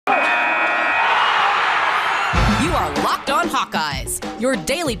Locked On Hawkeyes, your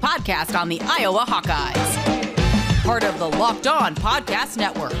daily podcast on the Iowa Hawkeyes. Part of the Locked On Podcast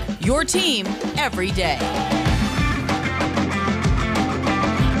Network, your team every day.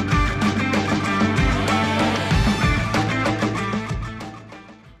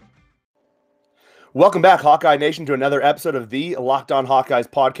 Welcome back, Hawkeye Nation, to another episode of the Locked On Hawkeyes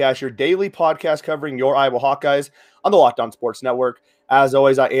podcast, your daily podcast covering your Iowa Hawkeyes on the Locked On Sports Network. As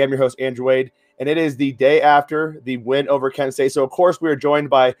always, I am your host, Andrew Wade, and it is the day after the win over Kent State. So, of course, we are joined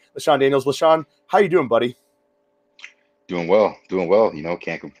by LeShun Daniels. LeShun, how you doing, buddy? Doing well.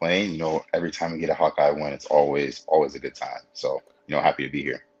 Can't complain. Every time we get a Hawkeye win, it's always a good time. So, happy to be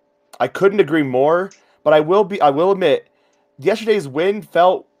here. I couldn't agree more, but I will admit, yesterday's win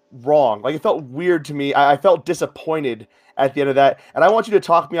felt wrong. Like, it felt weird to me. I felt disappointed at the end of that. And I want you to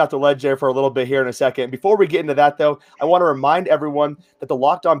talk me off the ledge there for a little bit here in a second. Before we get into that, though, I want to remind everyone that the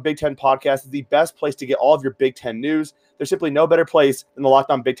Locked On Big Ten podcast is the best place to get all of your Big Ten news. There's simply no better place than the Locked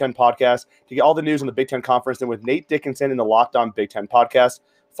On Big Ten podcast to get all the news on the Big Ten Conference than with Nate Dickinson in the Locked On Big Ten podcast.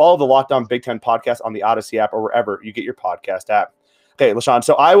 Follow the Locked On Big Ten podcast on the Odyssey app or wherever you get your podcast app. Okay, LeShun,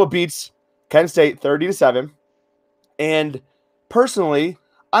 so Iowa beats Kent State 30-7. And personally,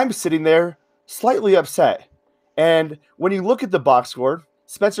 I'm sitting there slightly upset. And when you look at the box score,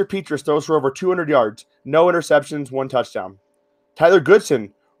 Spencer Petras throws for over 200 yards, no interceptions, 1 touchdown. Tyler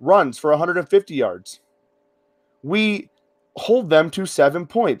Goodson runs for 150 yards. We hold them to 7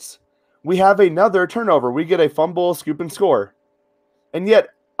 points. We have another turnover. We get a fumble, scoop, and score. And yet,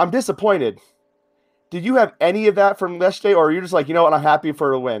 I'm disappointed. Did you have any of that from yesterday, or are you just like, you know what, I'm happy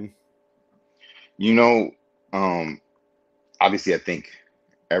for a win? Obviously, I think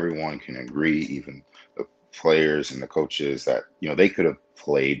everyone can agree, even the players and the coaches, that they could have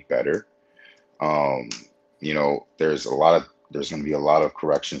played better. There's going to be a lot of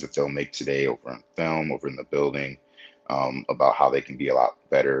corrections that they'll make today over on film, over in the building, about how they can be a lot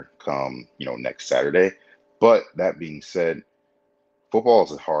better come next Saturday. But that being said, football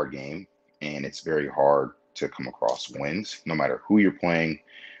is a hard game, and it's very hard to come across wins, no matter who you're playing,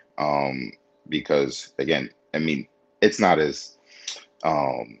 because again, it's not as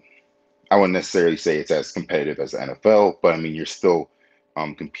I wouldn't necessarily say it's as competitive as the NFL, but you're still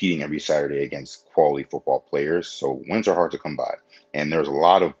competing every Saturday against quality football players. So wins are hard to come by. And there's a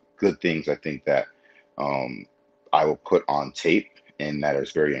lot of good things I think that I will put on tape, and that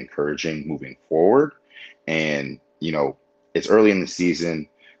is very encouraging moving forward. And, it's early in the season.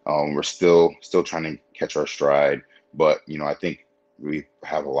 We're still trying to catch our stride. But, I think we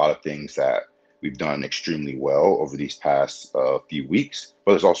have a lot of things that we've done extremely well over these past few weeks,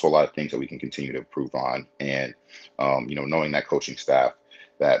 but there's also a lot of things that we can continue to improve on. And, knowing that coaching staff,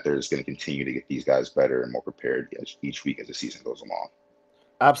 that there's going to continue to get these guys better and more prepared each week as the season goes along.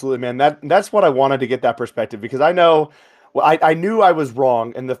 Absolutely, man. That's what I wanted to get that perspective, because I knew I was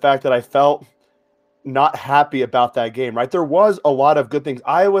wrong in the fact that I felt not happy about that game, right? There was a lot of good things.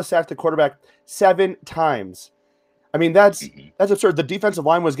 Iowa sacked the quarterback 7 times. That's absurd. The defensive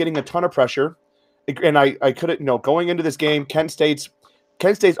line was getting a ton of pressure. And I couldn't, going into this game, Kent State's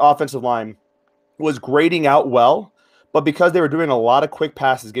offensive line was grading out well, but because they were doing a lot of quick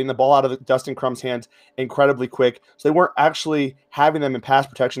passes, getting the ball out of Dustin Crum's hands incredibly quick, so they weren't actually having them in pass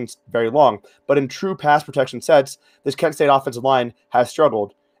protection very long. But in true pass protection sets, this Kent State offensive line has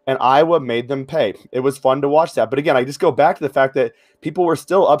struggled, and Iowa made them pay. It was fun to watch that. But again, I just go back to the fact that people were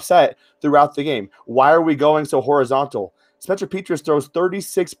still upset throughout the game. Why are we going so horizontal? Spencer Petras throws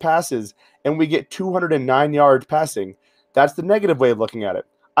 36 passes, and we get 209 yards passing. That's the negative way of looking at it.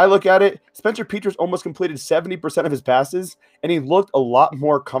 I look at it, Spencer Petras almost completed 70% of his passes, and he looked a lot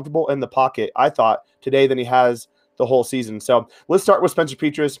more comfortable in the pocket, I thought, today than he has the whole season. So let's start with Spencer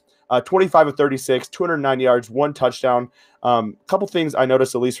Petras, 25 of 36, 209 yards, 1 touchdown. A couple things I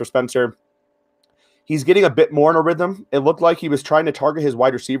noticed, at least for Spencer. He's getting a bit more in a rhythm. It looked like he was trying to target his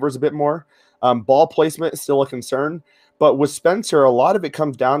wide receivers a bit more. Ball placement is still a concern. But with Spencer, a lot of it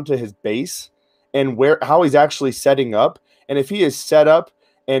comes down to his base and how he's actually setting up. And if he is set up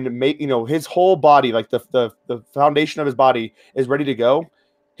and his whole body, like the foundation of his body is ready to go,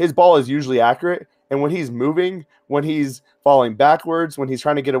 his ball is usually accurate. And when he's moving, when he's falling backwards, when he's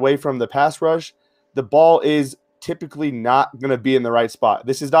trying to get away from the pass rush, the ball is typically not going to be in the right spot.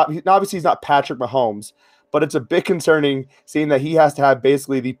 This is obviously he's not Patrick Mahomes, but it's a bit concerning seeing that he has to have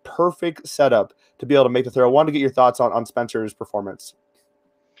basically the perfect setup to be able to make the throw. I wanted to get your thoughts on Spencer's performance.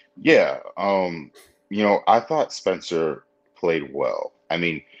 Yeah. I thought Spencer played well.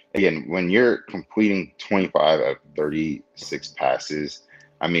 Again, when you're completing 25 of 36 passes,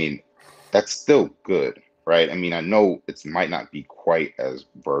 that's still good, right? I know it might not be quite as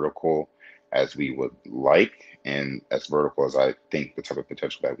vertical as we would like and as vertical as I think the type of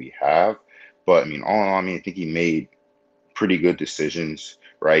potential that we have. But I mean, all in all, I mean, I think he made pretty good decisions,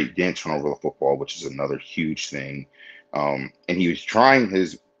 right? He didn't turn over the football, which is another huge thing. And he was trying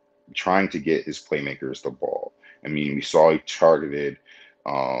to get his playmakers the ball. I mean, we saw he targeted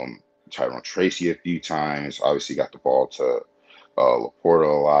Tyrone Tracy a few times. Obviously, got the ball to Laporta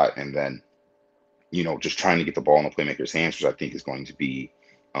a lot, and then just trying to get the ball in the playmakers' hands, which I think is going to be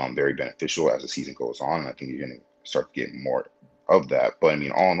very beneficial as the season goes on. And I think you're going to start to get more of that. But I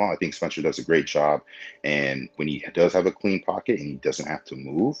mean, all in all, I think Spencer does a great job. And when he does have a clean pocket and he doesn't have to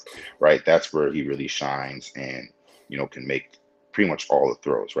move, right, that's where he really shines and can make pretty much all the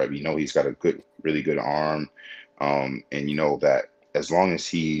throws, right? He's got a really good arm, and that as long as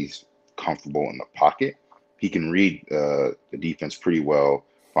he's comfortable in the pocket, he can read the defense pretty well,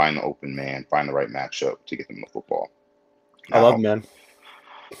 find the open man, find the right matchup to get them the football. I love him, man.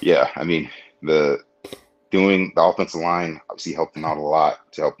 Yeah, I mean, doing the offensive line obviously helped him out a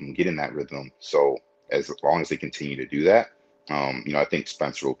lot to help him get in that rhythm. So as long as they continue to do that, I think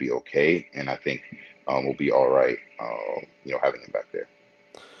Spencer will be okay, and I think we'll be all right, having him back there.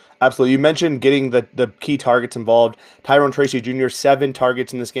 Absolutely. You mentioned getting the key targets involved. Tyrone Tracy Jr., 7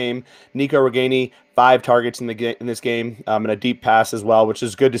 targets in this game. Nico Reganey, 5 targets in this game, and a deep pass as well, which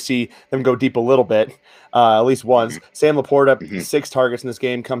is good to see them go deep a little bit, at least once. Sam Laporta, 6 targets in this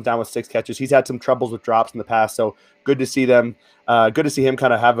game, comes down with 6 catches. He's had some troubles with drops in the past, so good to see them. Good to see him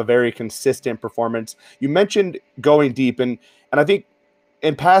kind of have a very consistent performance. You mentioned going deep, and I think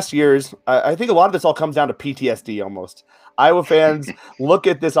in past years, I think a lot of this all comes down to PTSD almost. Iowa fans look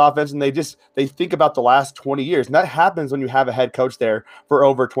at this offense and they think about the last 20 years. And that happens when you have a head coach there for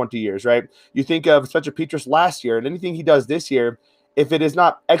over 20 years, right? You think of Spencer Petras last year, and anything he does this year, if it is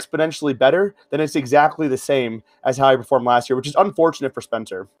not exponentially better, then it's exactly the same as how he performed last year, which is unfortunate for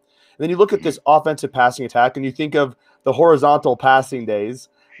Spencer. And then you look at this offensive passing attack and you think of the horizontal passing days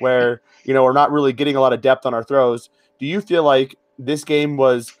where, we're not really getting a lot of depth on our throws. Do you feel like this game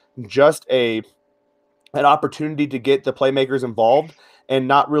was just an opportunity to get the playmakers involved and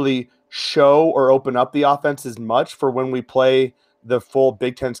not really show or open up the offense as much for when we play the full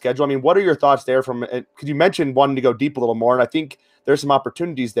Big Ten schedule? I mean, what are your thoughts there because you mentioned wanting to go deep a little more, and I think there's some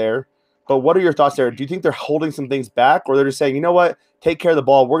opportunities there, but what are your thoughts there? Do you think they're holding some things back, or they're just saying, you know what, take care of the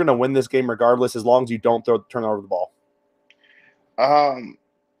ball. We're going to win this game regardless as long as you don't turn over the ball? I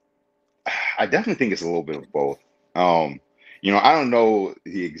definitely think it's a little bit of both. I don't know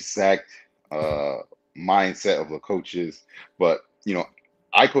the exact mindset of the coaches, but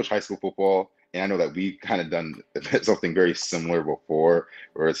I coach high school football, and I know that we've kind of done something very similar before,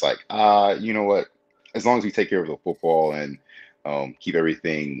 where it's like, you know what, as long as we take care of the football and keep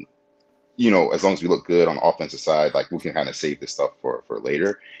everything, as long as we look good on the offensive side, like we can kind of save this stuff for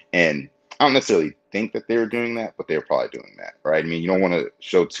later. And I don't necessarily think that they're doing that, but they're probably doing that, right? I mean, you don't want to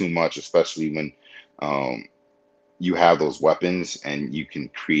show too much, especially when you have those weapons and you can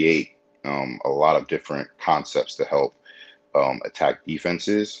create a lot of different concepts to help attack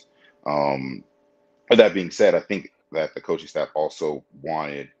defenses. But that being said, I think that the coaching staff also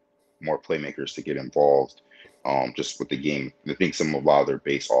wanted more playmakers to get involved just with the game. I think a lot of their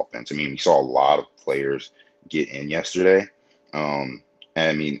base offense. I mean, we saw a lot of players get in yesterday. And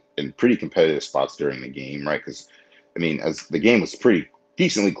I mean, in pretty competitive spots during the game, right? Because, I mean, as the game was pretty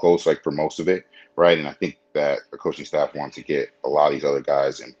decently close, like for most of it, right? And I think that the coaching staff wants to get a lot of these other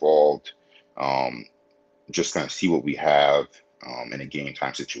guys involved, just kind of see what we have in a game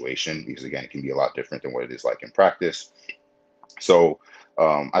time situation, because again, it can be a lot different than what it is like in practice. So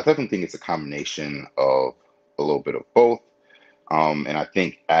I definitely think it's a combination of a little bit of both. And I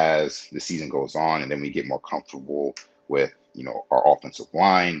think as the season goes on and then we get more comfortable with, our offensive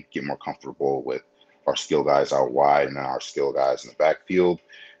line, get more comfortable with our skill guys out wide and then our skill guys in the backfield,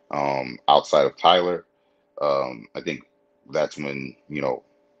 outside of Tyler, I think that's when,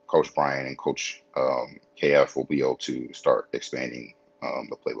 Coach Brian and Coach KF will be able to start expanding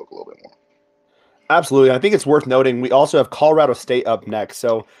the playbook a little bit more. Absolutely. I think it's worth noting we also have Colorado State up next.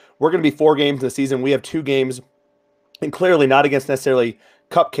 So we're going to be 4 games this season. We have 2 games, and clearly not against necessarily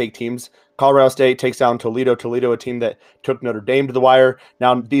cupcake teams. Colorado State takes down Toledo, a team that took Notre Dame to the wire.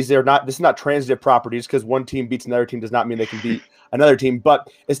 Now, this is not transitive properties, because one team beats another team does not mean they can beat another team, but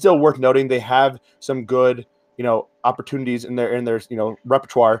it's still worth noting they have some good, opportunities in their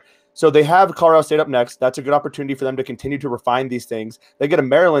repertoire. So they have Colorado State up next. That's a good opportunity for them to continue to refine these things. They get a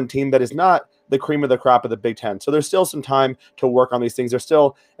Maryland team that is not the cream of the crop of the Big Ten. So there's still some time to work on these things. They're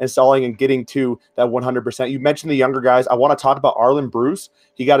still installing and getting to that 100%. You mentioned the younger guys. I want to talk about Arlen Bruce.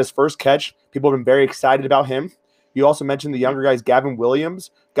 He got his first catch. People have been very excited about him. You also mentioned the younger guys, Gavin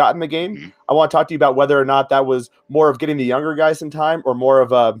Williams, got in the game. Mhm. I want to talk to you about whether or not that was more of getting the younger guys some time or more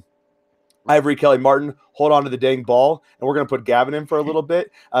of a Ivory Kelly Martin, hold on to the dang ball, and we're going to put Gavin in for a little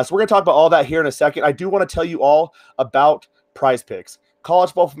bit. So we're going to talk about all that here in a second. I do want to tell you all about Prize Picks. College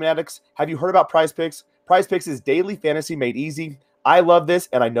football fanatics, have you heard about Prize Picks? Prize Picks is daily fantasy made easy. I love this,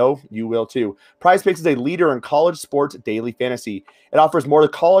 and I know you will too. Prize Picks is a leader in college sports daily fantasy. It offers more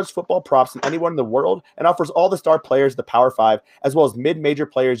college football props than anyone in the world and offers all the star players of the Power 5, as well as mid-major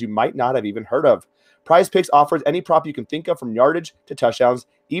players you might not have even heard of. Prize Picks offers any prop you can think of from yardage to touchdowns,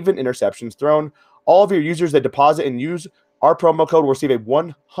 even interceptions thrown. All of your users that deposit and use our promo code will receive a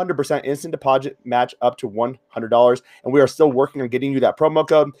 100% instant deposit match up to $100. And we are still working on getting you that promo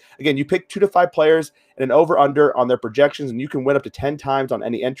code. Again, you pick 2 to 5 players and an over-under on their projections, and you can win up to 10 times on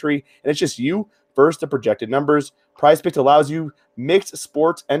any entry. And it's just you versus the projected numbers. Prize Picks allows you mixed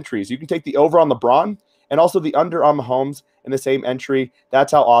sports entries. You can take the over on LeBron and also the under on Mahomes in the same entry.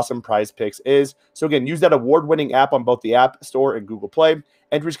 That's how awesome Prize Picks is. So again, use that award-winning app on both the App Store and Google Play.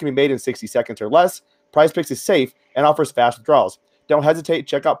 Entries can be made in 60 seconds or less. Prize Picks is safe and offers fast withdrawals. Don't hesitate.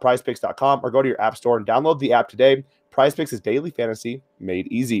 Check out prizepicks.com or go to your app store and download the app today. Prize Picks is daily fantasy made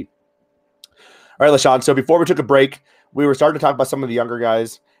easy. All right, LeShun. So before we took a break, we were starting to talk about some of the younger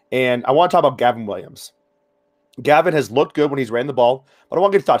guys, and I want to talk about Gavin Williams. Gavin has looked good when he's ran the ball, but I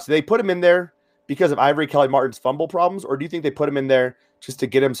want to get your thoughts. Did they put him in there because of Ivory Kelly Martin's fumble problems, or do you think they put him in there just to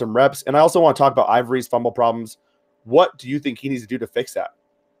get him some reps? And I also want to talk about Ivory's fumble problems. What do you think he needs to do to fix that?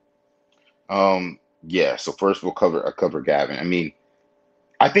 Yeah. So first we'll cover Gavin. I mean,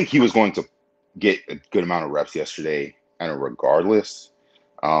 I think he was going to get a good amount of reps yesterday, and regardless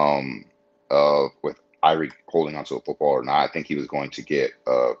of with Ivory holding onto a football or not, I think he was going to get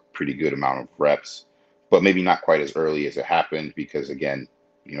a pretty good amount of reps, but maybe not quite as early as it happened because again,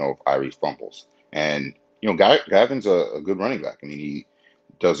 of Ivory's fumbles. And Gavin's a good running back. I mean, he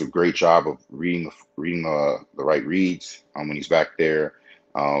does a great job of reading the right reads when he's back there.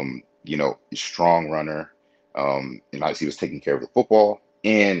 He's a strong runner. And obviously he was taking care of the football,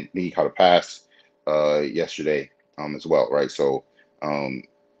 and he caught a pass yesterday as well, right? So I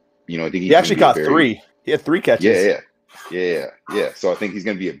think he actually caught 3. He had 3 catches. Yeah. So I think he's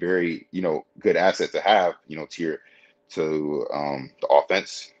going to be a very good asset to have to the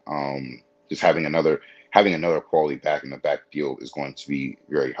offense. Just having another quality back in the backfield is going to be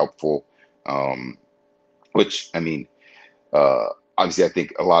very helpful. Which I mean, obviously I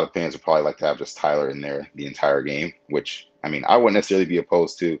think a lot of fans would probably like to have just Tyler in there the entire game, which I mean I wouldn't necessarily be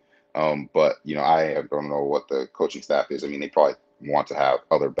opposed to. But I don't know what the coaching staff is. I mean, they probably want to have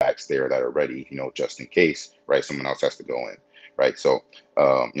other backs there that are ready, just in case, right? Someone else has to go in, right? So,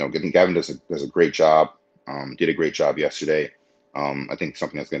 Gavin does a great job. Did a great job yesterday. I think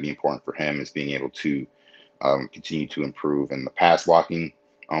something that's going to be important for him is being able to continue to improve in the pass blocking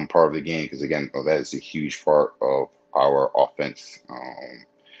part of the game, because again, that is a huge part of our offense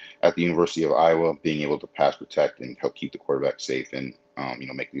at the University of Iowa, being able to pass protect and help keep the quarterback safe and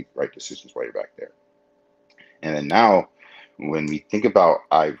make the right decisions while you're back there. And then now, when we think about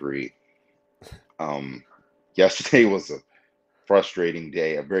Ivory, yesterday was a very frustrating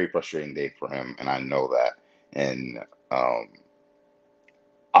day for him, and I know that. And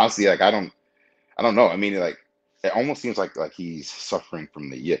honestly, like I don't know. I mean, like it almost seems like he's suffering from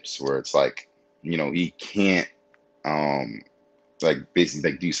the yips, where it's like he can't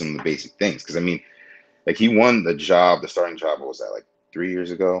basically do some of the basic things. Because I mean, like he won the starting job. What was that, like 3 years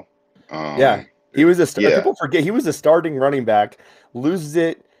ago? Yeah. He was people forget he was a starting running back, loses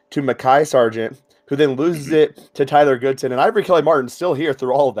it to Mekhi Sargent, who then loses it to Tyler Goodson, and Ivory Kelly Martin's still here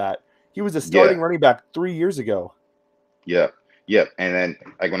through all of that. He was a starting running back 3 years ago. Yep. And then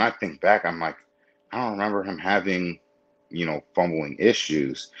like when I think back, I'm like, I don't remember him having, fumbling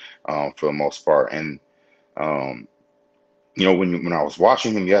issues for the most part. And when I was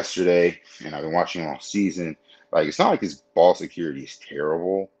watching him yesterday, and I've been watching him all season, like it's not like his ball security is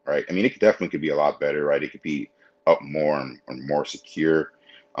terrible, right? I mean, it definitely could be a lot better, right? It could be up more and more secure.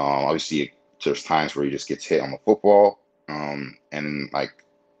 Obviously, there's times where he just gets hit on the football, and like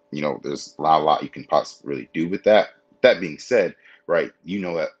there's a lot you can possibly really do with that. That being said, right,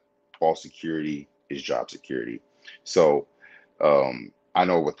 that ball security is job security. So I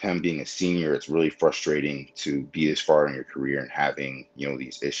know with him being a senior, it's really frustrating to be this far in your career and having,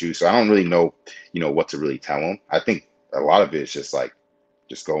 these issues. So I don't really know, what to really tell him. I think a lot of it is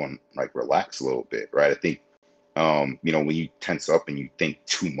just go and like relax a little bit, right? I think, when you tense up and you think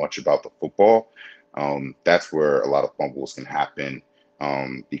too much about the football, that's where a lot of fumbles can happen,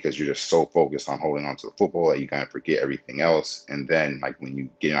 because you're just so focused on holding on to the football that you kind of forget everything else. And then like when you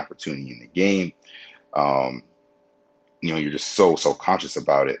get an opportunity in the game, you're just so conscious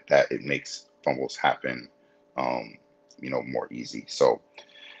about it that it makes fumbles happen, um, more easy. So,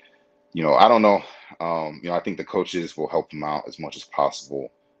 I don't know. I think the coaches will help him out as much as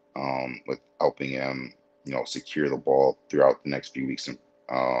possible, with helping him, secure the ball throughout the next few weeks in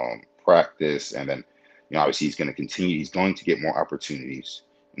practice. And then, obviously he's going to continue. He's going to get more opportunities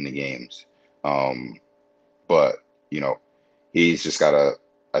in the games. Um, but, he's just got to,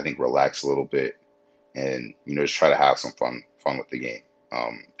 I think, relax a little bit and, just try to have some fun with the game.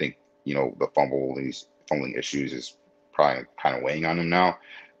 I think, the fumbling issues is probably kind of weighing on him now.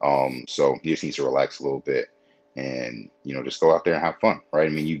 So he just needs to relax a little bit and, just go out there and have fun, right? I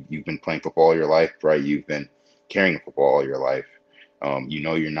mean, you've been playing football all your life, right? You've been carrying football all your life.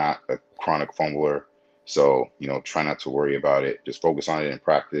 You're not a chronic fumbler. So, try not to worry about it. Just focus on it in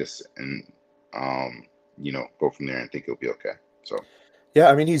practice and, go from there and think it'll be okay. So. Yeah,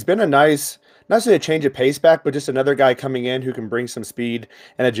 I mean, he's been a nice, not necessarily a change of pace back, but just another guy coming in who can bring some speed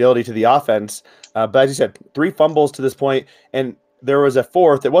and agility to the offense. But as you said, 3 fumbles to this point, and there was a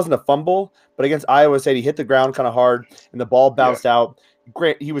fourth. It wasn't a fumble, but against Iowa State, he hit the ground kind of hard, and the ball bounced out.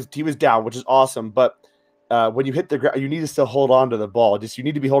 Great, he was down, which is awesome. But when you hit the ground, you need to still hold on to the ball. You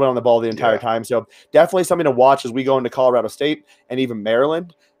need to be holding on the ball the entire time. So definitely something to watch as we go into Colorado State and even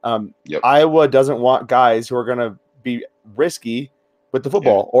Maryland. Iowa doesn't want guys who are going to be risky with the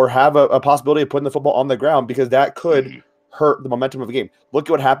football or have a possibility of putting the football on the ground, because that could hurt the momentum of the game. Look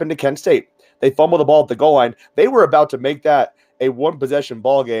at what happened to Kent State. They fumbled the ball at the goal line. They were about to make that a 1-possession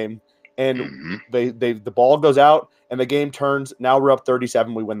ball game, and the ball goes out and the game turns. Now we're up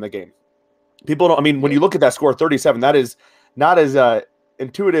 37. We win the game. People don't. I mean, when you look at that score, 37, that is not as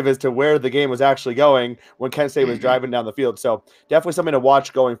intuitive as to where the game was actually going when Kent State was driving down the field. So definitely something to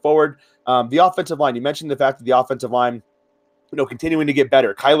watch going forward. The offensive line. You mentioned the fact that the offensive line, continuing to get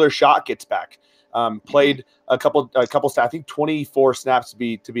better. Kyler Schott gets back. Played a couple snaps, I think 24 snaps to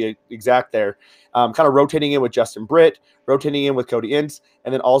be exact there. Kind of rotating in with Justin Britt, rotating in with Cody Ince,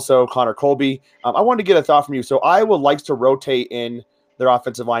 and then also Connor Colby. I wanted to get a thought from you. So Iowa likes to rotate in their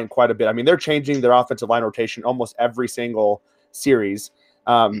offensive line quite a bit. I mean, they're changing their offensive line rotation almost every single series.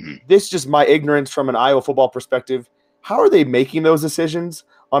 This is just my ignorance from an Iowa football perspective. How are they making those decisions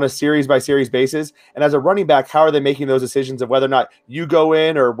on a series-by-series basis? And as a running back, how are they making those decisions of whether or not you go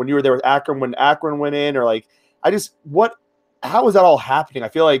in, or when you were there with Akron, when Akron went in, or how is that all happening? I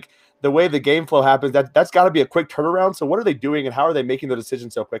feel like the way the game flow happens, that's got to be a quick turnaround. So what are they doing, and how are they making the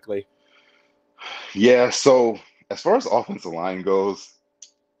decisions so quickly? Yeah, so as far as offensive line goes,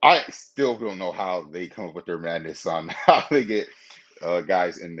 I still don't know how they come up with their madness on how they get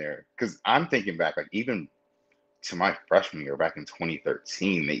guys in there. Because I'm thinking back, like even to my freshman year back in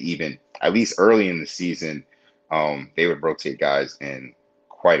 2013, they even, at least early in the season, they would rotate guys in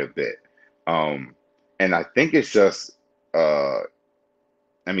quite a bit. And I think it's just,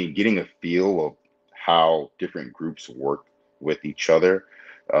 getting a feel of how different groups work with each other,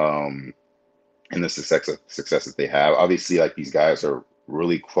 and the success that they have. Obviously, like these guys are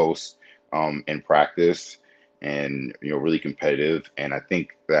really close in practice and, really competitive. And I think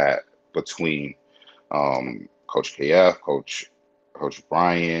that between Coach KF, Coach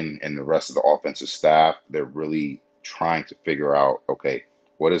Brian, and the rest of the offensive staff, they're really trying to figure out, okay,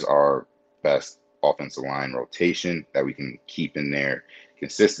 what is our best offensive line rotation that we can keep in there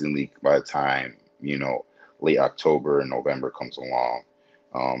consistently by the time, late October and November comes along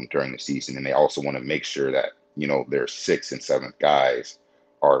during the season. And they also want to make sure that, their 6th and 7th guys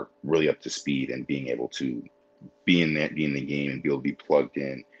are really up to speed and being able to be in the game and be able to be plugged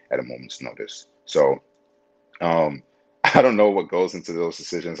in at a moment's notice. So I don't know what goes into those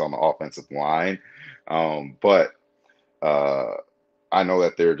decisions on the offensive line, but I know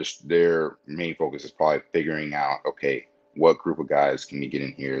that their main focus is probably figuring out, okay, what group of guys can we get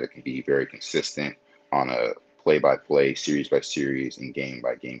in here that can be very consistent on a play-by-play, series-by-series, and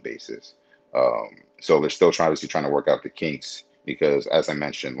game-by-game basis. So they're still trying to work out the kinks, because as I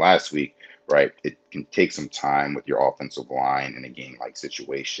mentioned last week, right, it can take some time with your offensive line in a game-like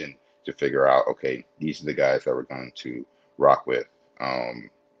situation to figure out, okay, these are the guys that we're going to rock with, and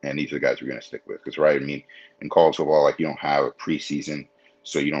these are the guys we're going to stick with. Because, right, I mean, in college football, like, you don't have a preseason,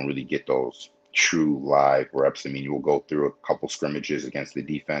 so you don't really get those true live reps. I mean, you will go through a couple scrimmages against the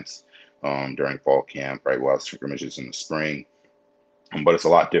defense during fall camp, right? We'll have scrimmages in the spring, but it's a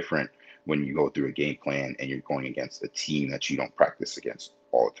lot different when you go through a game plan and you're going against a team that you don't practice against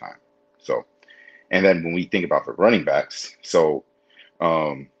all the time. So, and then when we think about the running backs, so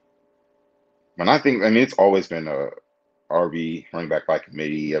when I think, I mean, it's always been a RB, running back by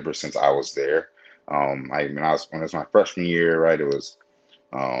committee, ever since I was there. When it was my freshman year, right, it was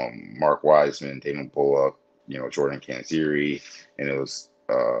Mark Wiseman, Damon Bullock, Jordan Kanziri, and it was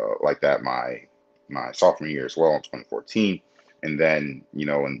like that my sophomore year as well in 2014. And then, in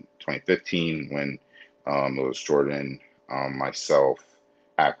 2015, when it was Jordan, myself,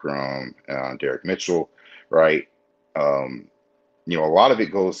 Akram, Derek Mitchell, right? A lot of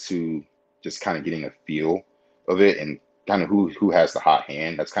it goes to just kind of getting a feel of it and kind of who has the hot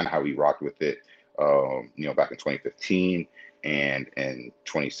hand. That's kind of how we rocked with it, back in 2015 and in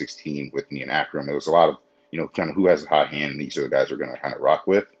 2016 with me and Akram. There was a lot of, kind of who has the hot hand, and these are the guys we're going to kind of rock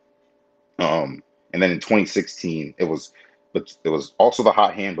with. And then in 2016, it was also the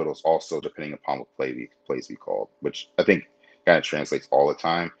hot hand, but it was also depending upon what plays we called, which I think kind of translates all the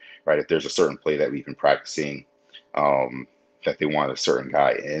time, right? If there's a certain play that we've been practicing, that they wanted a certain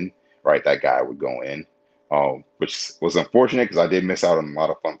guy in, right, that guy would go in, which was unfortunate because I did miss out on a lot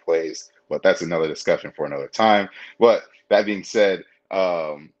of fun plays, but that's another discussion for another time. But that being said,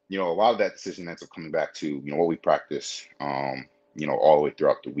 a lot of that decision ends up coming back to, what we practice, all the way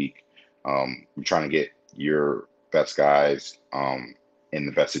throughout the week. We're trying to get your best guys in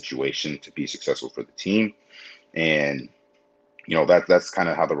the best situation to be successful for the team. And, that's kind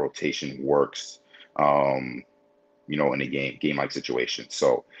of how the rotation works, in a game-like situation.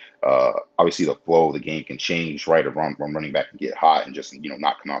 So obviously the flow of the game can change, right? If one running back can get hot and just,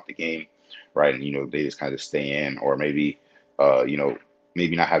 not come out the game, right? And, they just kind of stay in, or maybe,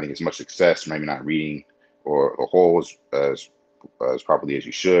 maybe not having as much success, maybe not reading or the hole as properly as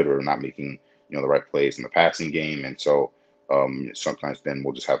you should, or not making, the right plays in the passing game. And so sometimes then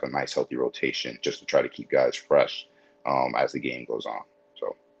we'll just have a nice healthy rotation just to try to keep guys fresh as the game goes on.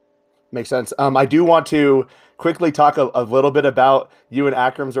 So makes sense. I do want to quickly talk a little bit about you and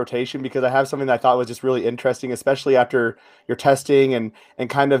Akram's rotation, because I have something that I thought was just really interesting, especially after your testing and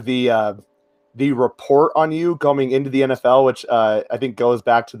kind of the report on you going into the NFL, which I think goes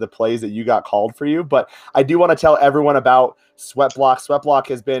back to the plays that you got called for you. But I do want to tell everyone about SweatBlock. SweatBlock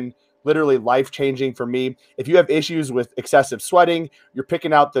has been literally life-changing for me. If you have issues with excessive sweating, you're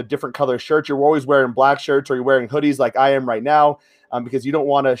picking out the different color shirts, you're always wearing black shirts, or you're wearing hoodies like I am right now, because you don't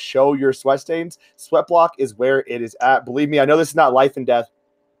want to show your sweat stains, SweatBlock is where it is at. Believe me, I know this is not life and death.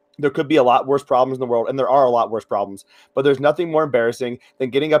 There could be a lot worse problems in the world, and there are a lot worse problems, but there's nothing more embarrassing than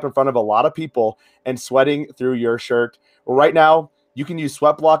getting up in front of a lot of people and sweating through your shirt. Well, right now, you can use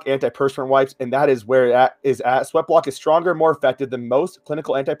SweatBlock antiperspirant wipes, and that is where it is at. SweatBlock is stronger and more effective than most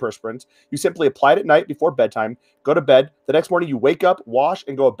clinical antiperspirants. You simply apply it at night before bedtime, go to bed. The next morning, you wake up, wash,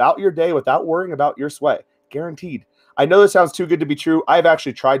 and go about your day without worrying about your sweat. Guaranteed. I know this sounds too good to be true. I've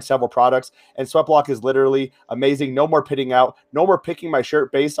actually tried several products, and SweatBlock is literally amazing. No more pitting out. No more picking my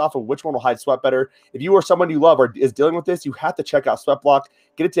shirt based off of which one will hide sweat better. If you or someone you love is dealing with this, you have to check out SweatBlock.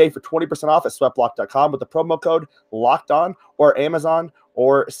 Get it today for 20% off at sweatblock.com with the promo code LOCKEDON, or Amazon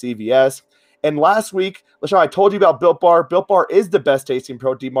or CVS. And last week, LeShun, I told you about Built Bar. Built Bar is the best tasting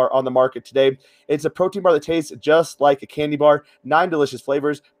protein bar on the market today. It's a protein bar that tastes just like a candy bar. 9 delicious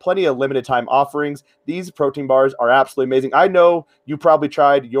flavors, plenty of limited time offerings. These protein bars are absolutely amazing. I know you probably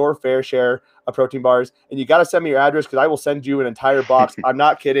tried your fair share of protein bars, and you got to send me your address because I will send you an entire box. I'm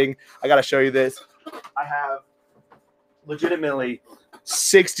not kidding. I got to show you this. I have legitimately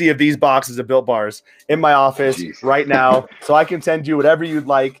 60 of these boxes of Built Bars in my office right now, so I can send you whatever you'd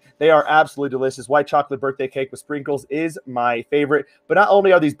like. They are absolutely delicious. White chocolate birthday cake with sprinkles is my favorite. But not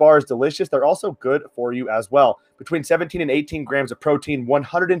only are these bars delicious, they're also good for you as well. Between 17 and 18 grams of protein,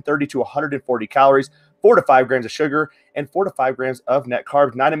 130 to 140 calories, 4 to 5 grams of sugar, and 4 to 5 grams of net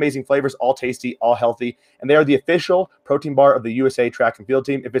carbs. 9 amazing flavors, all tasty, all healthy. And they are the official protein bar of the USA track and field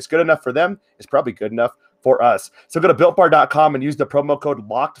team. If it's good enough for them, it's probably good enough for us. So go to BuiltBar.com and use the promo code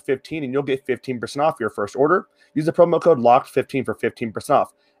LOCKED15, and you'll get 15% off your first order. Use the promo code LOCKED15 for 15%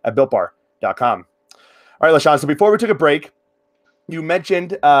 off at BuiltBar.com. All right, LeShun, so before we took a break, you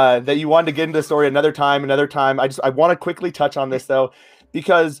mentioned that you wanted to get into the story another time. I want to quickly touch on this, though,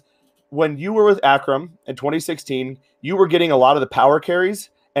 because when you were with Akram in 2016, you were getting a lot of the power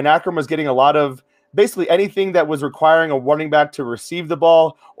carries, and Akram was getting a lot of basically anything that was requiring a running back to receive the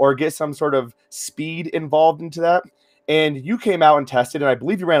ball or get some sort of speed involved into that. And you came out and tested, and I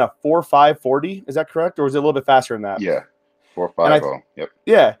believe you ran a 4.540. Is that correct? Or was it a little bit faster than that? Yeah, 4.50. Yep.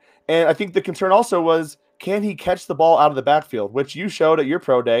 Yeah. And I think the concern also was, can he catch the ball out of the backfield, which you showed at your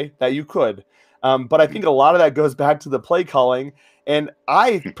pro day that you could. But I think a lot of that goes back to the play calling. And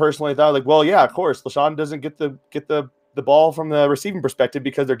I personally thought, like, well, yeah, of course, LeShun doesn't get the ball from the receiving perspective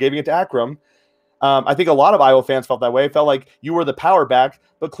because they're giving it to Akram. I think a lot of Iowa fans felt that way. It felt like you were the power back,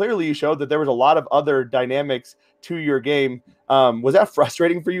 but clearly you showed that there was a lot of other dynamics to your game. Was that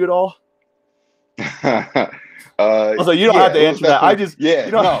frustrating for you at all? Also, you don't have to answer that. I just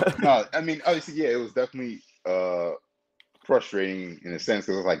no. I mean, obviously, yeah, it was definitely frustrating in a sense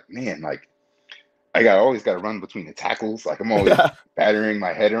because I was like, man, like always got to run between the tackles. Like I'm always Yeah. battering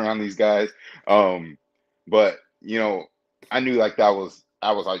my head around these guys. But I knew like that was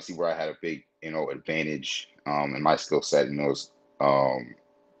obviously where I had a big advantage in my skill set, and it was going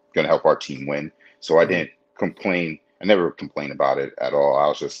to help our team win. So I didn't complain. I never complained about it at all. I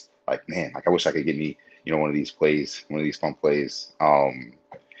was just like, man, like I wish I could get me one of these plays, one of these fun plays,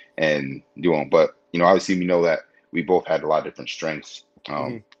 and do them. But obviously we know that we both had a lot of different strengths.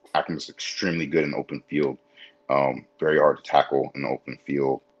 Akron was extremely good in open field, very hard to tackle in the open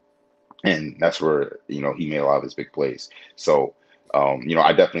field, and that's where he made a lot of his big plays. So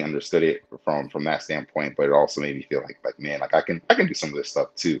I definitely understood it from that standpoint, but it also made me feel like man, like I can do some of this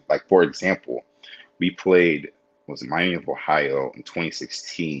stuff too. Like for example, we played Miami of Ohio in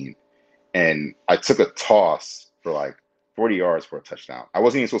 2016, and I took a toss for like 40 yards for a touchdown. I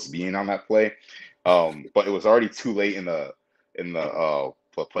wasn't even supposed to be in on that play, but it was already too late in the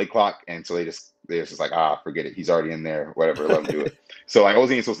play clock, and so they just like, forget it, he's already in there, whatever, let him do it. So like, I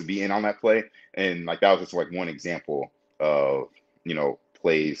wasn't even supposed to be in on that play, and like that was just like one example of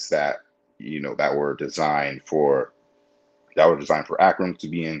plays that that were designed for Akron to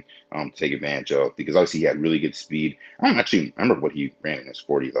be in, to take advantage of, because obviously he had really good speed. I don't actually remember what he ran in his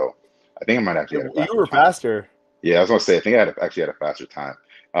 40 though. I think I might actually have a faster You were time. faster. Yeah, I was gonna say I think I actually had a faster time.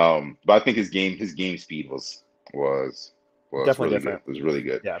 But I think his game speed was Definitely really different. good. It was really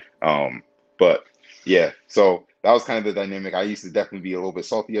good. Yeah. But yeah, so that was kind of the dynamic. I used to definitely be a little bit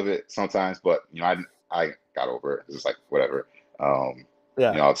salty of it sometimes, but I got over it. It was like whatever.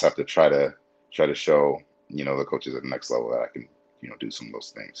 Yeah. I'll just have to try to show the coaches at the next level that I can do some of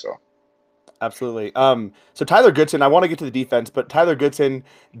those things. So. Absolutely. So Tyler Goodson, I want to get to the defense, but Tyler Goodson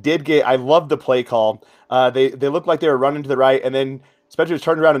I love the play call. They looked like they were running to the right, and then Spencer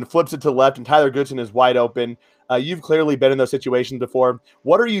turns around and flips it to the left, and Tyler Goodson is wide open. You've clearly been in those situations before.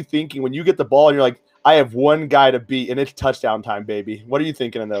 What are you thinking when you get the ball and you're like, I have one guy to beat, and it's touchdown time, baby? What are you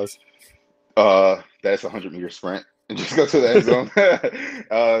thinking in those? That's a 100-meter sprint and just go to the end zone.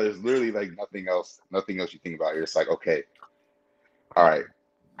 There's literally like nothing else you think about. You're just like, okay, all right,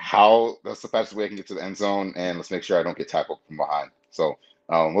 that's the fastest way I can get to the end zone, and let's make sure I don't get tackled from behind. So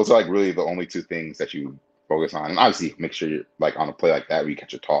those are like really the only two things that you focus on, and obviously make sure you're like on a play like that where you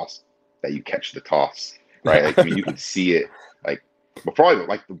catch a toss, that you catch the toss, right? Like, I mean, you can see it, like, but probably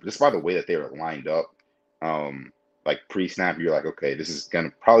like just by the way that they were lined up, like pre-snap, you're like, okay, this is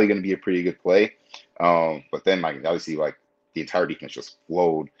probably gonna be a pretty good play, but then like obviously like the entire defense just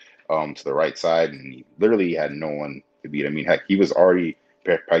flowed to the right side, and he literally had no one to beat. I mean, heck, he was already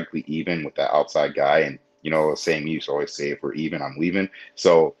practically even with that outside guy, and same you used to always say, if we're even, I'm leaving.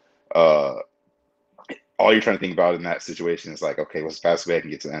 So all you're trying to think about in that situation is like, okay, what's the fastest way I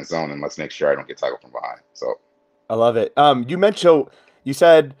can get to the end zone, and let's make sure I don't get tackled from behind. So I love it. You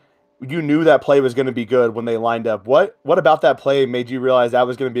said you knew that play was going to be good when they lined up. What about that play made you realize that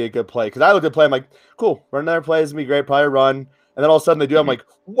was going to be a good play? Because I looked at the play, I'm like, cool, run another play is going to be great, probably run. And then all of a sudden they do. I'm like,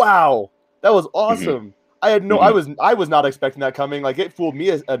 wow, that was awesome. I was not expecting that coming. Like, it fooled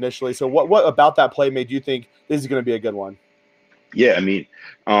me initially. So what about that play made you think this is going to be a good one? Yeah, I mean,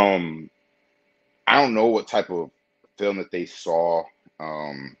 I don't know what type of film that they saw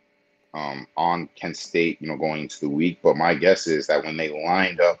on Kent State, going into the week, but my guess is that when they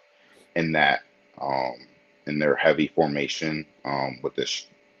lined up in that in their heavy formation, with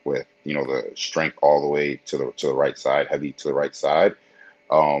the strength all the way to the right side, heavy to the right side,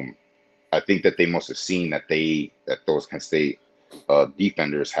 I think that they must have seen that those Kent State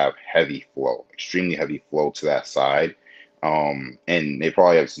defenders have heavy flow, extremely heavy flow to that side, and they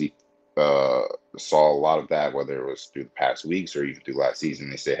probably obviously saw a lot of that, whether it was through the past weeks or even through last season.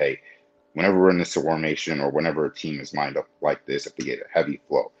 They say, hey, whenever we're in this formation or whenever a team is lined up like this, if they get a heavy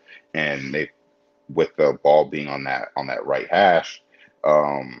flow, and with the ball being on that right hash,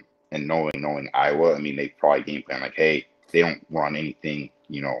 and knowing Iowa, I mean, they probably game plan like, hey, they don't run anything,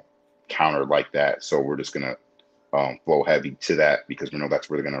 counter like that, so we're just gonna flow heavy to that because we know that's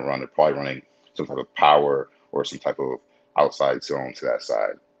where they're gonna run. They're probably running some type of power or some type of outside zone to that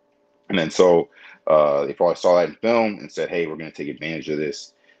side. And then so they probably saw that in film and said, hey, we're going to take advantage of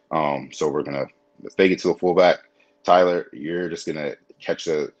this. So we're going to fake it to the fullback. Tyler, you're just going to catch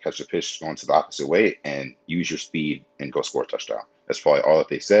a pitch going to the opposite way and use your speed and go score a touchdown. That's probably all that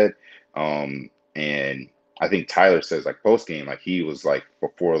they said. And I think Tyler says, like, post game, like, he was like,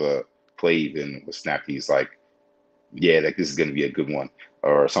 before the play even was snapped, he's like, yeah, like, this is going to be a good one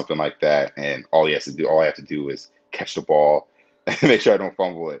or something like that. And all I have to do is catch the ball and make sure I don't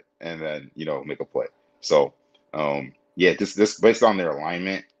fumble it, and then make a play. So yeah, this based on their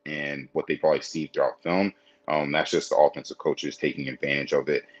alignment and what they probably see throughout film, That's just the offensive coaches taking advantage of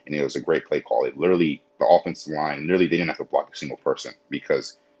it, and it was a great play call. It literally, the offensive line, literally, they didn't have to block a single person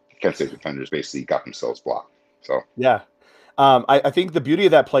because the Kent State defenders basically got themselves blocked. So Yeah. I think the beauty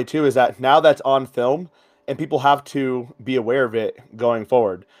of that play too is that now that's on film and people have to be aware of it going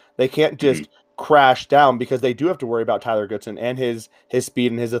forward. They can't mhm. just crash down because they do have to worry about Tyler Goodson and his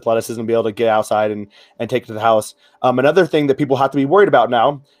speed and his athleticism to be able to get outside and take it to the house. Another thing that people have to be worried about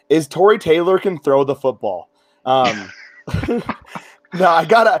now is Torrey Taylor can throw the football. No, I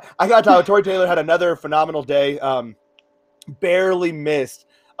gotta tell you, Torrey Taylor had another phenomenal day. Barely missed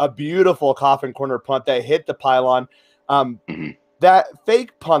a beautiful coffin corner punt that hit the pylon. Mhm. That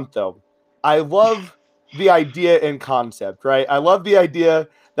fake punt, though, I love the idea and concept, right? I love the idea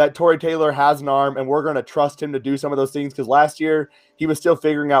that Torrey Taylor has an arm and we're going to trust him to do some of those things because last year he was still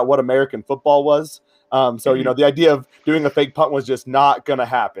figuring out what American football was. So, Mhm. the idea of doing a fake punt was just not going to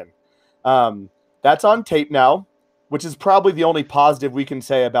happen. That's on tape now, which is probably the only positive we can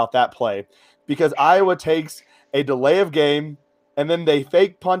say about that play because Iowa takes a delay of game and then they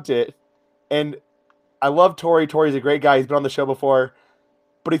fake punt it. And I love Torrey. Torrey's a great guy. He's been on the show before,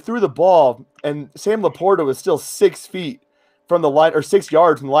 but he threw the ball, and Sam Laporta was still 6 feet from the line, or 6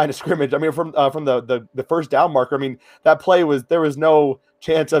 yards from the line of scrimmage. I mean, from the first down marker. I mean, that play there was no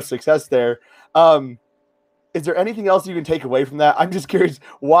chance of success there. Is there anything else you can take away from that? I'm just curious.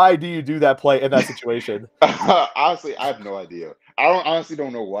 Why do you do that play in that situation? Honestly, I have no idea. I honestly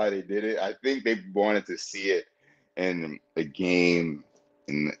don't know why they did it. I think they wanted to see it in a game,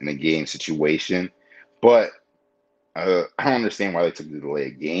 in a game situation, but I don't understand why they took the delay a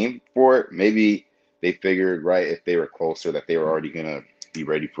game for it. Maybe they figured, right, if they were closer, that they were already gonna be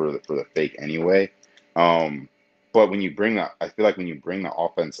ready for the fake anyway. But when you bring I feel like when you bring the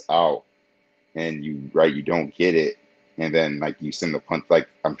offense out and you don't get it, and then like you send the punt, like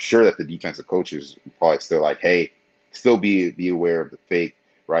I'm sure that the defensive coaches probably still like, hey, still be aware of the fake,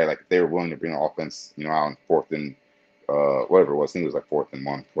 right? Like if they were willing to bring the offense, out on fourth and whatever it was, I think it was like 4th and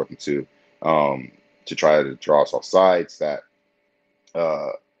 1, 4th and 2, to try to draw us off sides that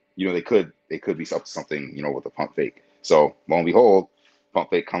uh they could be up to something, with the pump fake. So lo and behold, pump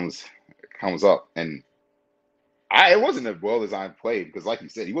fake comes up, and it wasn't a well designed play because, like you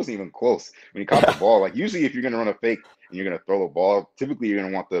said, he wasn't even close when he caught the ball. Like usually, if you're gonna run a fake and you're gonna throw the ball, typically you're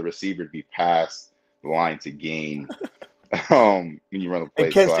gonna want the receiver to be past the line to gain when you run the And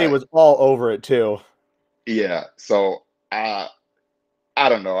play. Kent So State was all over it too. yeah, so I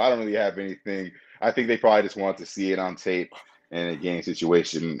don't know. I don't really have anything. I think they probably just wanted to see it on tape in a game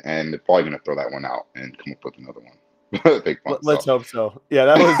situation, and they're probably going to throw that one out and come up with another one. Big fun. Let's So, hope so. Yeah,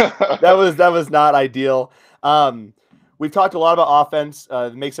 that was not ideal. We've talked a lot about offense.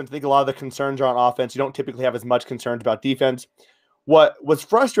 It makes sense. I think a lot of the concerns are on offense. You don't typically have as much concerns about defense. What was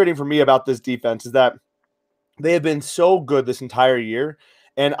frustrating for me about this defense is that they have been so good this entire year,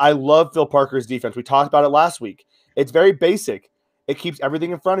 and I love Phil Parker's defense. We talked about it last week. It's very basic. It keeps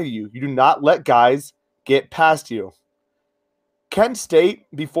everything in front of you. You do not let guys get past you. Kent State,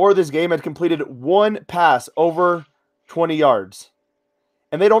 before this game, had completed one pass over 20 yards.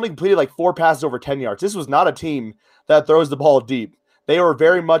 And they'd only completed like 4 passes over 10 yards. This was not a team that throws the ball deep. They were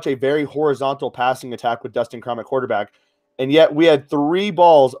very much a very horizontal passing attack with Dustin Crum at quarterback. And yet we had 3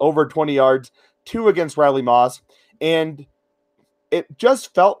 balls over 20 yards, 2 against Riley Moss. And it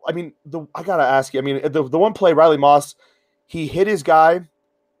just felt, I mean, I got to ask you, I mean, the one play, Riley Moss, he hit his guy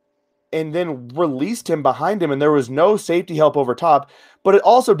and then released him behind him, and there was no safety help over top. But it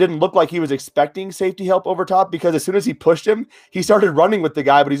also didn't look like he was expecting safety help over top because as soon as he pushed him, he started running with the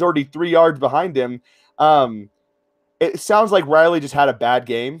guy, but he's already 3 yards behind him. It sounds like Riley just had a bad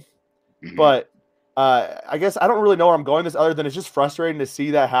game, but I guess I don't really know where I'm going this other than it's just frustrating to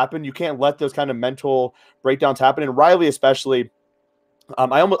see that happen. You can't let those kind of mental breakdowns happen. And Riley especially,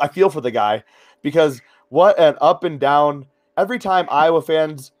 I feel for the guy because what an up and down. Every time Iowa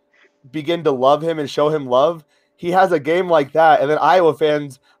fans begin to love him and show him love, he has a game like that, and then Iowa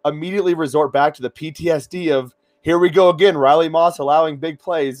fans immediately resort back to the PTSD of here we go again, Riley Moss allowing big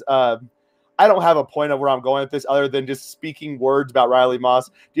plays. I don't have a point of where I'm going with this other than just speaking words about Riley Moss.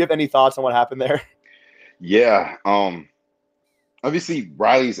 Do you have any thoughts on what happened there? Yeah. Obviously,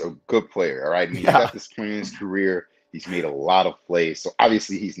 Riley's a good player. All right. And he's at this point in his career. He's made a lot of plays. So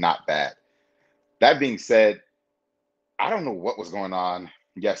obviously, he's not bad. That being said, I don't know what was going on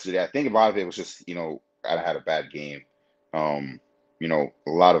yesterday. I think a lot of it was just, I had a bad game. A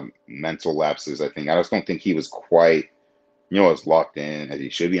lot of mental lapses, I think. I just don't think he was quite, as locked in as he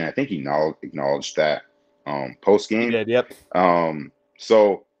should be. And I think he acknowledged that post game. He did, yep.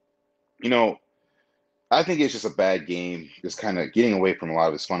 So, I think it's just a bad game, just kind of getting away from a lot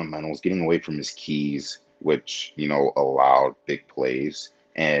of his fundamentals, getting away from his keys. which, allowed big plays.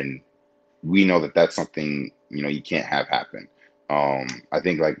 And we know that that's something, you can't have happen. I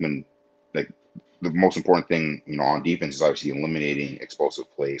think like the most important thing, on defense is obviously eliminating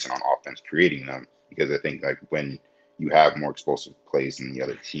explosive plays, and on offense, creating them. Because I think like when you have more explosive plays than the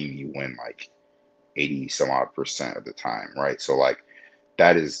other team, you win like 80 some odd % of the time, right? So like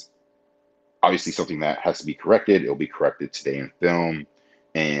that is obviously something that has to be corrected. It'll be corrected today in film.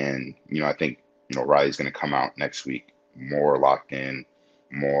 And, I think, Riley's going to come out next week more locked in,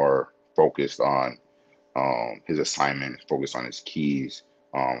 more focused on his assignment, focused on his keys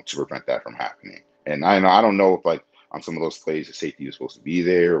to prevent that from happening. And I don't know if like on some of those plays, the safety was supposed to be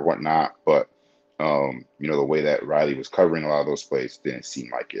there or whatnot, but, the way that Riley was covering a lot of those plays didn't seem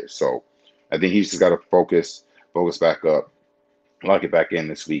like it. So I think he's just got to focus back up, lock it back in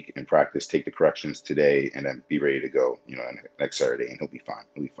this week in practice, take the corrections today, and then be ready to go, next Saturday, and he'll be fine.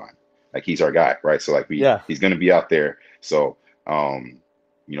 He'll be fine. Like he's our guy, right? So like he's going to be out there. So,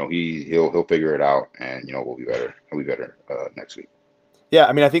 he'll figure it out, and we'll be better. He'll be better next week. Yeah,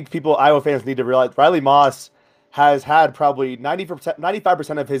 I mean, I think Iowa fans need to realize Riley Moss has had probably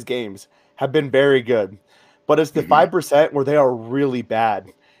 95% of his games have been very good, but it's the 5% where they are really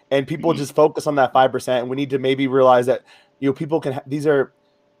bad, and people just focus on that 5%. And we need to maybe realize that people can. These are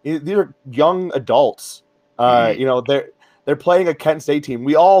young adults. They're playing a Kent State team.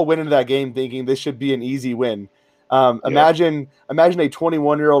 We all went into that game thinking this should be an easy win. Imagine a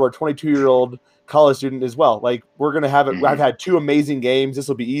 21-year-old or 22-year-old college student as well. Like we're gonna have it. I've had 2 amazing games. This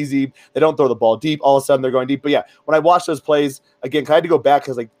will be easy. They don't throw the ball deep. All of a sudden they're going deep. But yeah, when I watched those plays again, I had to go back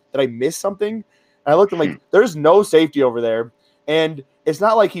because like, did I miss something? And I looked at like there's no safety over there, and it's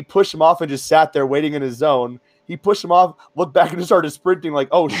not like he pushed him off and just sat there waiting in his zone. He pushed him off, looked back, and just started sprinting. Like,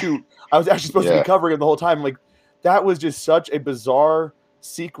 oh shoot, I was actually supposed to be covering him the whole time. Like that was just such a bizarre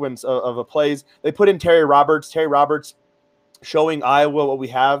sequence of a plays. They put in Terry Roberts showing Iowa what we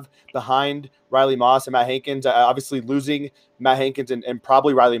have behind Riley Moss and Matt Hankins. Obviously losing Matt Hankins and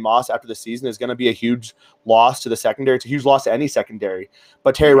probably Riley Moss after the season is going to be a huge loss to the secondary. It's a huge loss to any secondary.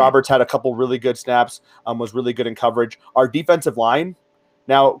 But Terry Roberts had a couple really good snaps, was really good in coverage. Our defensive line,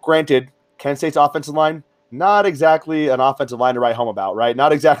 now granted, Kent State's offensive line, not exactly an offensive line to write home about, right?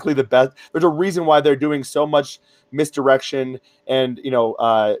 Not exactly the best. There's a reason why they're doing so much misdirection and,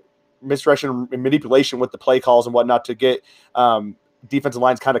 misdirection and manipulation with the play calls and whatnot to get defensive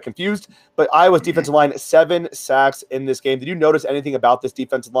lines kind of confused. But Iowa's defensive line, 7 sacks in this game. Did you notice anything about this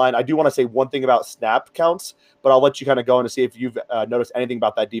defensive line? I do want to say one thing about snap counts, but I'll let you kind of go in to see if you've noticed anything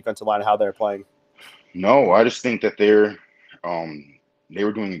about that defensive line and how they're playing. No, I just think that they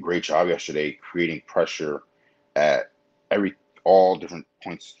were doing a great job yesterday creating pressure at all different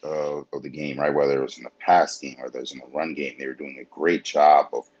points of the game, right? Whether it was in the pass game or whether it was in the run game, they were doing a great job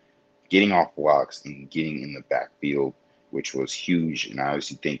of getting off blocks and getting in the backfield, which was huge. And I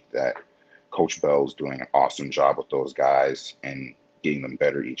obviously think that Coach Bell's doing an awesome job with those guys and getting them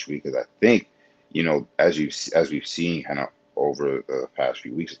better each week. Because I think, as we've seen kind of over the past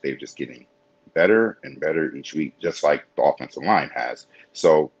few weeks, they're just getting better and better each week, just like the offensive line has.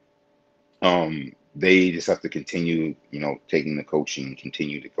 So they just have to continue, taking the coaching,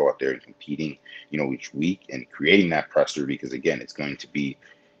 continue to go out there and competing, each week and creating that pressure, because again, it's going to be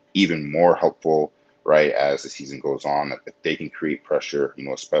even more helpful, right, as the season goes on. If they can create pressure,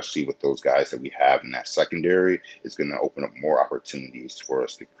 especially with those guys that we have in that secondary, it's going to open up more opportunities for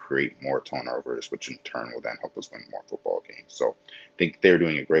us to create more turnovers, which in turn will then help us win more football games. So I think they're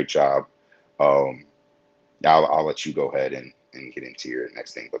doing a great job. I'll let you go ahead and get into your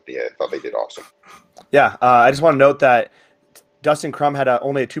next thing, but I thought they did awesome. Yeah, I just want to note that Dustin Crum had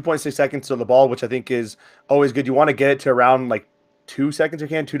only 2.6 seconds to the ball, which I think is always good. You want to get it to around like 2 seconds if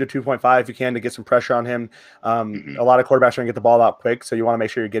you can, 2 to 2.5 if you can, to get some pressure on him. A lot of quarterbacks are going to get the ball out quick, so you want to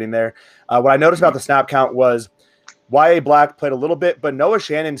make sure you're getting there. What I noticed about the snap count was Y.A. Black played a little bit, but Noah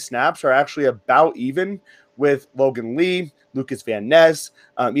Shannon's snaps are actually about even with Logan Lee, Lukas Van Ness,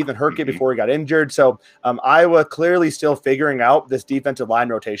 even Herkett before he got injured. So Iowa clearly still figuring out this defensive line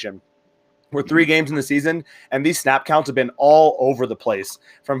rotation. We're 3 games in the season, and these snap counts have been all over the place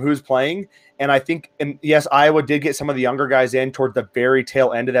from who's playing. And I think, and yes, Iowa did get some of the younger guys in toward the very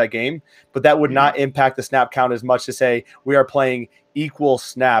tail end of that game, but that would not impact the snap count as much to say we are playing equal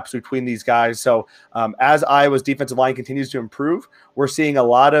snaps between these guys. So as Iowa's defensive line continues to improve, we're seeing a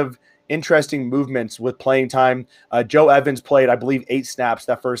lot of interesting movements with playing time. Joe Evans played, I believe, 8 snaps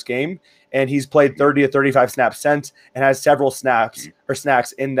that first game, and he's played 30 to 35 snaps since and has several snacks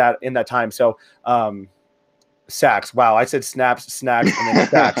in that time. So sacks. Wow, I said snaps, snacks, and then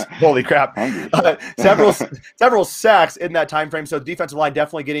sacks. Holy crap! Several sacks in that time frame. So the defensive line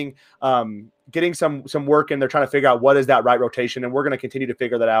definitely getting some work in. They're trying to figure out what is that right rotation, and we're going to continue to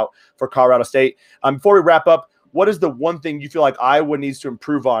figure that out for Colorado State. Before we wrap up, what is the one thing you feel like Iowa needs to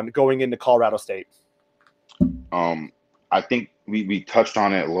improve on going into Colorado State? I think we touched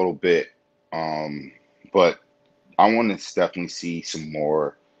on it a little bit, but I want to definitely see some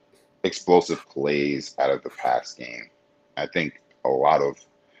more explosive plays out of the pass game. I think a lot of,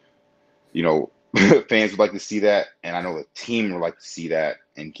 fans would like to see that, and I know the team would like to see that,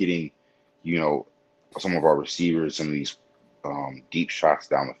 and getting, some of our receivers some of these deep shots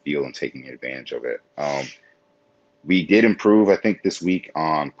down the field and taking advantage of it. We did improve, I think, this week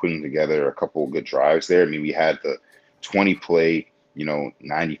on putting together a couple of good drives there. I mean, we had the 20-play,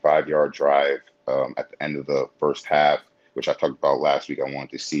 95-yard drive at the end of the first half, which I talked about last week. I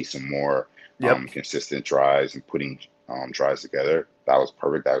wanted to see some more consistent drives and putting drives together. That was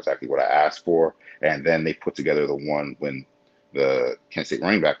perfect. That was exactly what I asked for. And then they put together the one when the Kent State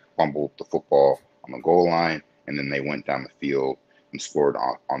running back fumbled the football on the goal line, and then they went down the field and scored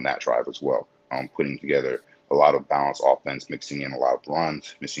on that drive as well, putting together a lot of balanced offense, mixing in a lot of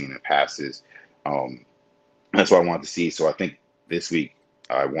runs, mixing in passes. That's what I wanted to see. So I think this week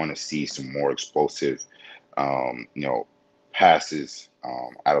I want to see some more explosive, passes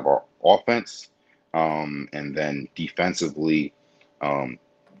out of our offense, and then defensively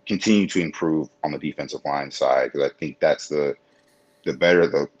continue to improve on the defensive line side, because I think that's the better,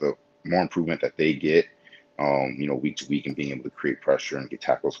 the more improvement that they get, week to week, and being able to create pressure and get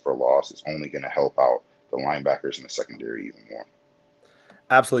tackles for loss is only going to help out the linebackers in the secondary even more.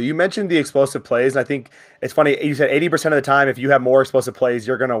 Absolutely. You mentioned the explosive plays, and I think it's funny. You said 80% of the time, if you have more explosive plays,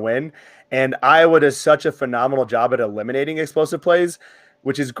 you're going to win. And Iowa does such a phenomenal job at eliminating explosive plays,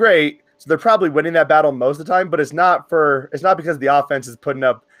 which is great. So they're probably winning that battle most of the time, but it's not because the offense is putting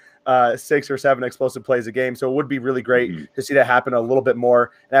up 6 or 7 explosive plays a game. So it would be really great to see that happen a little bit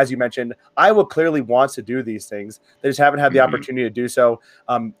more. And as you mentioned, Iowa clearly wants to do these things. They just haven't had the opportunity to do so.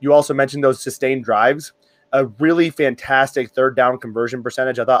 You also mentioned those sustained drives. A really fantastic third down conversion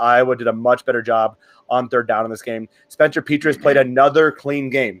percentage. I thought Iowa did a much better job on third down in this game. Spencer Petras played another clean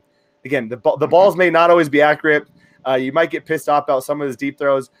game. Again, the balls may not always be accurate. You might get pissed off about some of his deep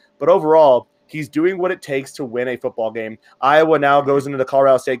throws, but overall, he's doing what it takes to win a football game. Iowa now goes into the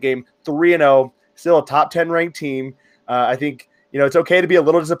Colorado State game 3-0, still a top 10 ranked team. I think it's okay to be a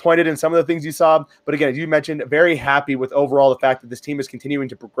little disappointed in some of the things you saw. But again, as you mentioned, very happy with overall the fact that this team is continuing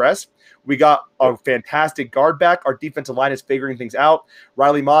to progress. We got a fantastic guard back. Our defensive line is figuring things out.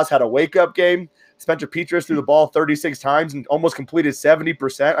 Riley Moss had a wake-up game. Spencer Petras threw the ball 36 times and almost completed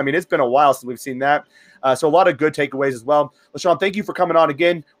 70%. I mean, it's been a while since we've seen that. So a lot of good takeaways as well. LeShun, thank you for coming on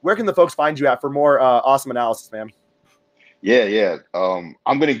again. Where can the folks find you at for more awesome analysis, man? Yeah.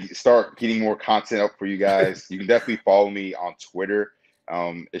 I'm going to start getting more content up for you guys. You can definitely follow me on Twitter.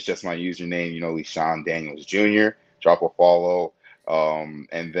 It's just my username, LeShun Daniels Jr. Drop a follow.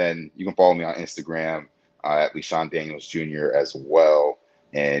 And then you can follow me on Instagram at LeShun Daniels Jr. as well.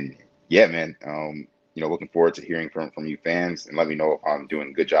 And yeah, man, looking forward to hearing from you fans, and let me know if I'm doing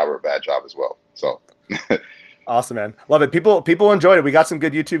a good job or a bad job as well. So awesome, man. Love it. People enjoyed it. We got some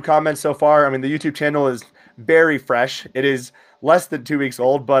good YouTube comments so far. I mean, the YouTube channel is very fresh. It is less than 2 weeks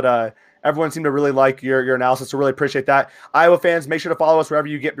old, but everyone seemed to really like your analysis. So really appreciate that. Iowa fans, make sure to follow us wherever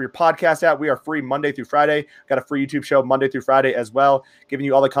you get your podcast at. We are free Monday through Friday. Got a free YouTube show Monday through Friday as well, giving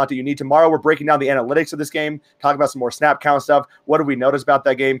you all the content you need. Tomorrow, we're breaking down the analytics of this game, talking about some more snap count stuff. What did we notice about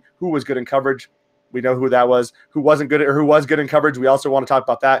that game? Who was good in coverage? We know who that was. Who wasn't good, or who was good in coverage? We also want to talk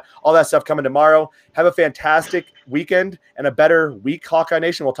about that. All that stuff coming tomorrow. Have a fantastic weekend and a better week, Hawkeye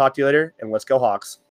Nation. We'll talk to you later, and let's go Hawks.